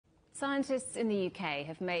Scientists in the UK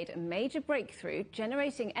have made a major breakthrough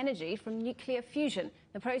generating energy from nuclear fusion,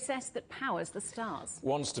 the process that powers the stars.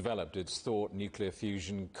 Once developed, it's thought nuclear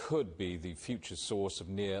fusion could be the future source of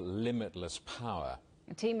near limitless power.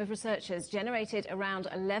 A team of researchers generated around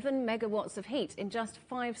 11 megawatts of heat in just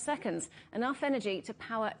 5 seconds, enough energy to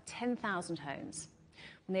power 10,000 homes.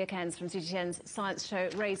 Neil Cairns from CGTN's science show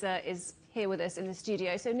Razor is here with us in the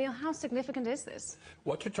studio. So, Neil, how significant is this?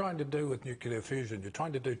 What you're trying to do with nuclear fusion, you're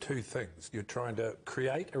trying to do two things. You're trying to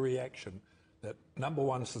create a reaction that, number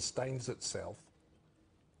one, sustains itself,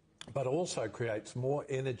 but also creates more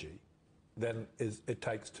energy than it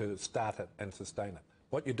takes to start it and sustain it.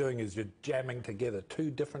 What you're doing is you're jamming together two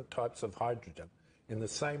different types of hydrogen in the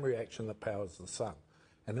same reaction that powers the sun.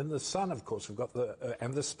 And in the sun, of course, we've got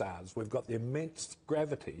and the stars, we've got the immense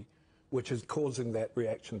gravity which is causing that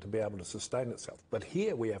reaction to be able to sustain itself. But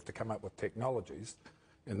here we have to come up with technologies,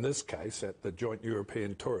 in this case at the Joint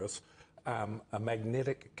European Torus, a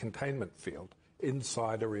magnetic containment field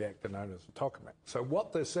inside a reactor known as a tokamak. So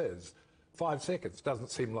what this is, 5 seconds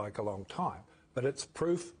doesn't seem like a long time, but it's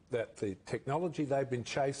proof that the technology they've been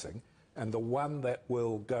chasing and the one that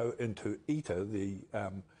will go into ITER, the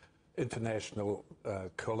international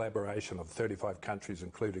collaboration of 35 countries,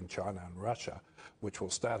 including China and Russia, which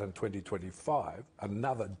will start in 2025,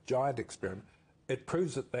 another giant experiment. It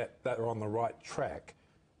proves that they're on the right track,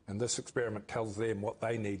 and this experiment tells them what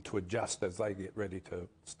they need to adjust as they get ready to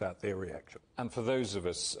start their reaction. And for those of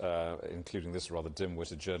us, including this rather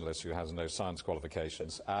dim-witted journalist who has no science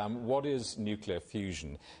qualifications, what is nuclear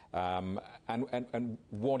fusion, and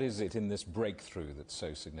what is it in this breakthrough that's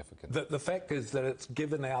so significant? The fact is that it's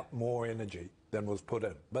given out more energy than was put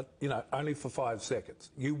in, but, you know, only for 5 seconds.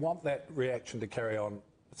 You want that reaction to carry on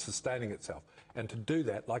sustaining itself. And to do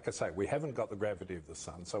that, like I say, we haven't got the gravity of the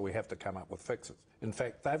sun, so we have to come up with fixes. In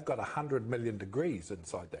fact, they've got 100 million degrees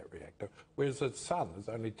inside that reactor, whereas the sun is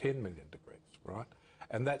only 10 million degrees, right?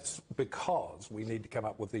 And that's because we need to come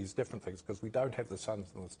up with these different things, because we don't have the sun's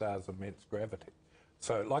and the stars' immense gravity.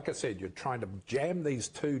 So, like I said, you're trying to jam these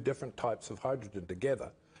two different types of hydrogen together,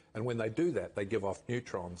 and when they do that, they give off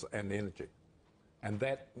neutrons and energy. And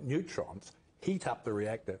that neutrons heat up the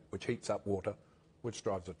reactor, which heats up water, which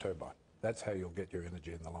drives a turbine. That's how you'll get your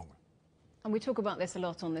energy in the long run. And we talk about this a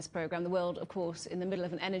lot on this programme. The world, of course, in the middle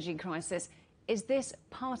of an energy crisis. Is this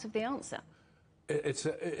part of the answer? It's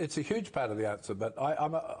a huge part of the answer, but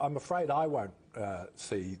I'm afraid I won't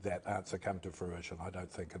see that answer come to fruition, I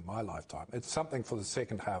don't think, in my lifetime. It's something for the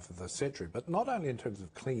second half of the century, but not only in terms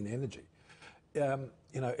of clean energy.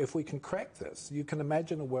 You know, if we can crack this, you can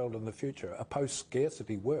imagine a world in the future, a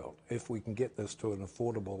post-scarcity world, if we can get this to an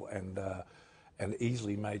affordable and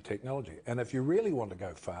easily made technology. And if you really want to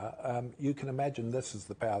go far, you can imagine this is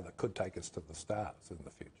the power that could take us to the stars in the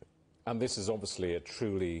future. And this is obviously a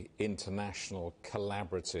truly international,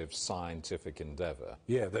 collaborative, scientific endeavour.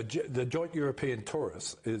 Yeah, the Joint European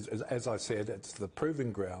Torus is, as I said, it's the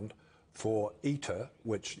proving ground for ITER,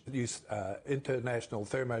 which is International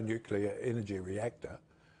Thermonuclear Energy Reactor,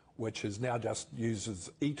 which is now just uses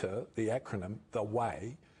ITER, the acronym, the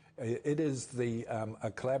way. It is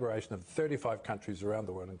a collaboration of 35 countries around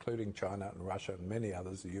the world, including China and Russia and many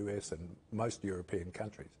others, the US and most European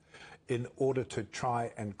countries, in order to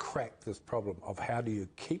try and crack this problem of how do you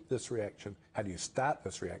keep this reaction, how do you start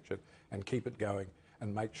this reaction and keep it going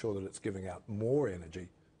and make sure that it's giving out more energy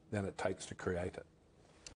than it takes to create it.